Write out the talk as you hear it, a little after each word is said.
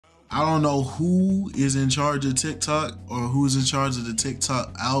I don't know who is in charge of TikTok or who's in charge of the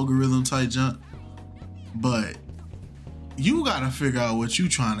TikTok algorithm type junk, but you gotta figure out what you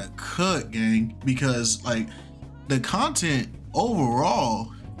trying to cut, gang, because like the content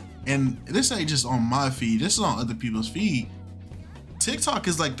overall, and this ain't just on my feed, this is on other people's feed. TikTok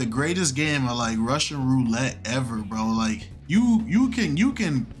is like the greatest game of like Russian roulette ever, bro. Like you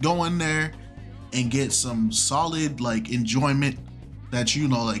can go in there and get some solid like enjoyment that you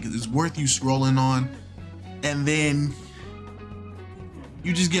know like is worth you scrolling on, and then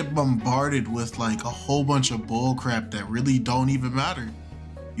you just get bombarded with like a whole bunch of bull crap that really don't even matter.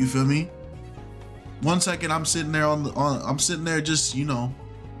 You feel me? One second I'm sitting there I'm sitting there just, you know,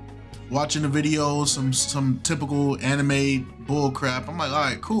 watching a video, some typical anime bull crap. I'm like, all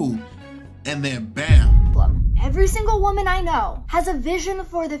right, cool. And then bam. Every single woman I know has a vision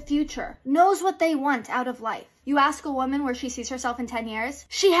for the future, knows what they want out of life. You ask a woman where she sees herself in 10 years,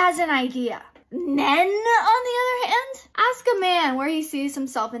 she has an idea. Men, on the other hand, ask a man where he sees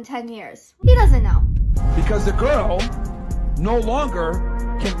himself in 10 years. He doesn't know. Because the girl no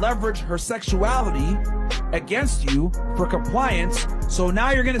longer can leverage her sexuality against you for compliance, so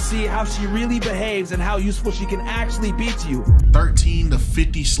now you're gonna see how she really behaves and how useful she can actually be to you. 13 to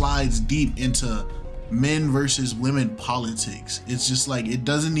 50 slides deep into men versus women politics. It's just like, it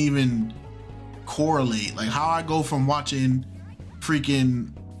doesn't even correlate. Like how I go from watching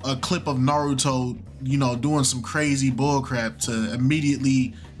freaking a clip of Naruto, you know, doing some crazy bullcrap to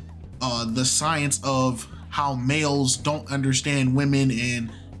immediately the science of how males don't understand women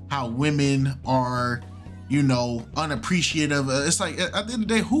and how women are, you know, unappreciative. It's like at the end of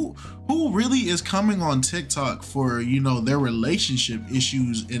the day, who really is coming on TikTok for, you know, their relationship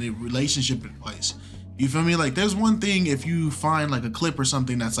issues and a relationship advice? You feel me? Like there's one thing if you find like a clip or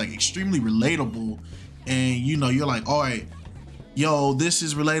something that's like extremely relatable and you know, you're like, all right, yo, this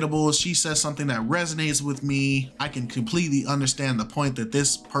is relatable. She says something that resonates with me. I can completely understand the point that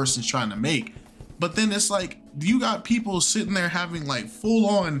this person's trying to make. But then it's like, you got people sitting there having like full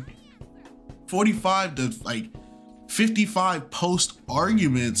on 45 to like 55 post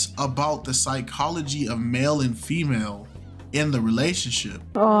arguments about the psychology of male and female in the relationship.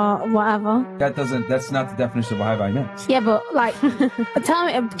 Or whatever. That's not the definition of high value. Yeah, but like, tell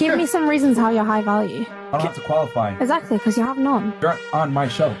me, give me some reasons how you're high value. I don't have to qualify. Exactly, because you have none. You're on my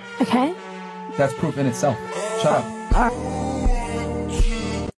show. Okay. That's proof in itself. Shut up. All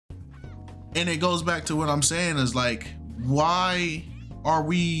right. And it goes back to what I'm saying is like, why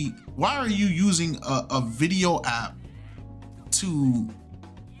are you using a video app to,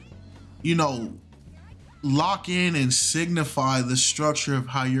 you know, lock in and signify the structure of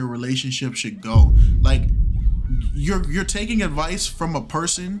how your relationship should go? Like you're taking advice from a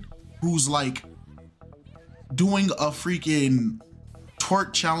person who's like doing a freaking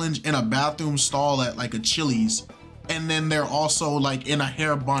twerk challenge in a bathroom stall at like a Chili's, and then they're also like in a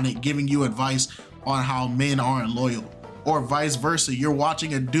hair bonnet giving you advice on how men aren't loyal, or vice versa. You're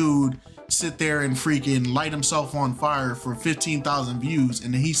watching a dude sit there and freaking light himself on fire for 15,000 views,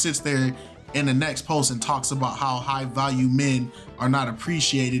 and then he sits there in the next post and talks about how high value men are not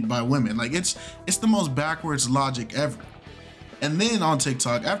appreciated by women. Like it's the most backwards logic ever. And then on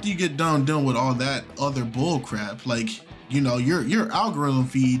TikTok, after you get done dealing with all that other bull crap, like, you know, your algorithm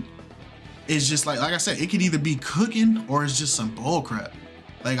feed is just like I said, it could either be cooking or it's just some bull crap.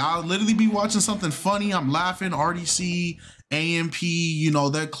 Like I'll literally be watching something funny, I'm laughing, RDC, AMP, you know,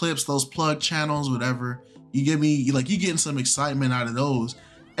 their clips, those plug channels, whatever. You get me, like you getting some excitement out of those.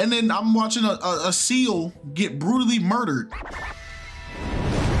 And then I'm watching a seal get brutally murdered.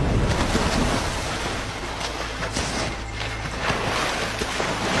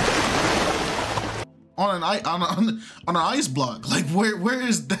 On an ice block. Like where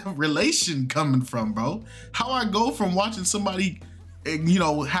is that relation coming from, bro? How I go from watching somebody, you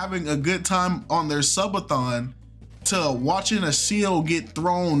know, having a good time on their subathon to watching a seal get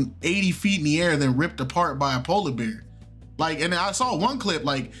thrown 80 feet in the air then ripped apart by a polar bear. Like, and I saw one clip,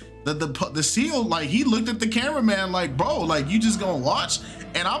 like the seal, like he looked at the cameraman like, bro, like you just gonna watch?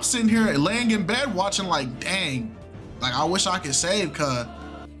 And I'm sitting here laying in bed watching like, dang, like I wish I could save, cuz.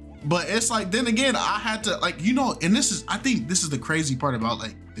 But it's like, then again, I had to, like, you know, and this is, I think this is the crazy part about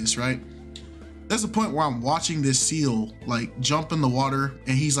like this, right? There's a point where I'm watching this seal like jump in the water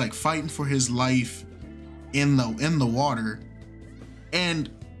and he's like fighting for his life in the water. And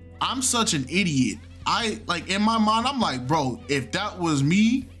I'm such an idiot. I like, in my mind, I'm like, bro, if that was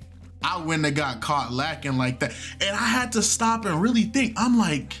me, I wouldn't have got caught lacking like that. And I had to stop and really think. I'm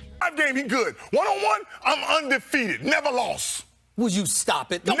like, I game he good. One-on-one, I'm undefeated, never lost. Would you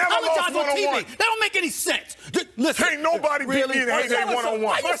stop it? Don't Never apologize lost on TV. one-on-one. That don't make any sense. Listen, Ain't nobody beat me in a heyday one-on-one.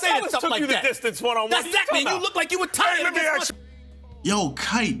 Why you saying Took something like you the that? distance one-on-one. That's What that you man. talking You look like you were Hey, tired. let me ask you. Yo,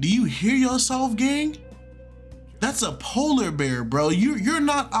 Kite, do you hear yourself, gang? That's a polar bear, bro. You're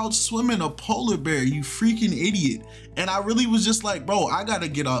not out swimming a polar bear, you freaking idiot. And I really was just like, bro, I gotta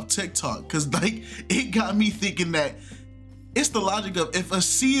get off TikTok, because like it got me thinking that it's the logic of if a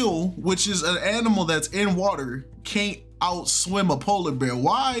seal, which is an animal that's in water, can't outswim a polar bear,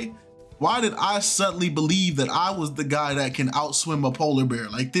 why did I suddenly believe that I was the guy that can outswim a polar bear?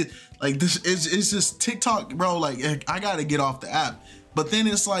 Like this is just TikTok, bro. Like I gotta get off the app. But then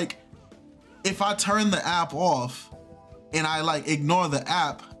it's like, if I turn the app off and I like ignore the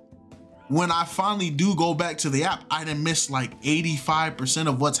app, when I finally do go back to the app, I done miss like 85%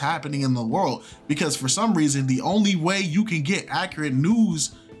 of what's happening in the world, because for some reason, the only way you can get accurate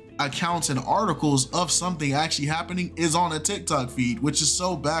news accounts and articles of something actually happening is on a TikTok feed, which is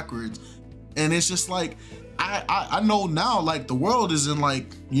so backwards. And it's just like, I know now, like the world is in like,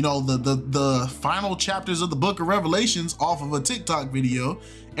 you know, the final chapters of the book of Revelations off of a TikTok video.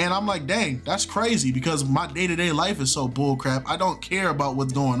 And I'm like, dang, that's crazy, because my day-to-day life is so bullcrap. I don't care about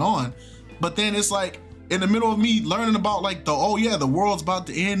what's going on. But then it's like in the middle of me learning about like oh yeah, the world's about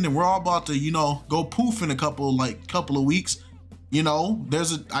to end and we're all about to, you know, go poof in a couple of weeks. You know,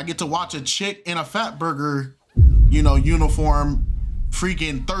 I get to watch a chick in a fat burger, you know, uniform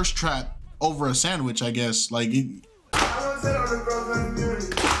freaking thirst trap over a sandwich, I guess. Like I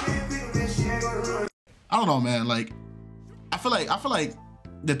don't know, man. Like I feel like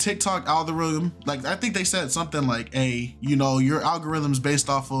the TikTok algorithm, like I think they said something like, hey, you know, your algorithm's based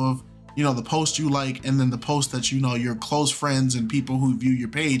off of, you know, the post you like, and then the post that, you know, your close friends and people who view your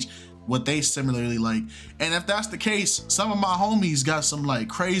page, what they similarly like. And if that's the case, some of my homies got some like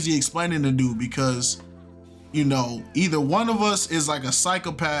crazy explaining to do, because, you know, either one of us is like a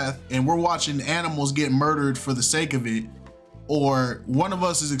psychopath and we're watching animals get murdered for the sake of it, or one of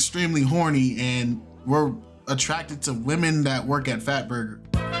us is extremely horny and we're attracted to women that work at Fat Burger.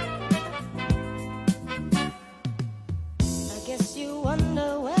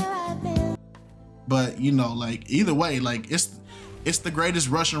 But you know, like either way, like it's the greatest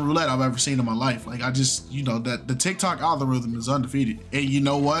Russian roulette I've ever seen in my life. Like I just, you know, that the TikTok algorithm is undefeated. And you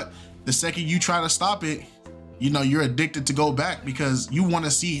know what? The second you try to stop it, you know, you're addicted to go back, because you want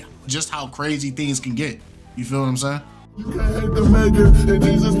to see just how crazy things can get. You feel what I'm saying? You can't hate the maker, and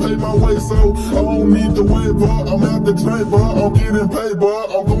Jesus paid my way, so I don't need to wait, but I'm at the trade, but I'm getting paid, but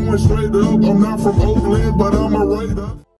I'm going straight up. I'm not from Oakland, but I'm a Raider.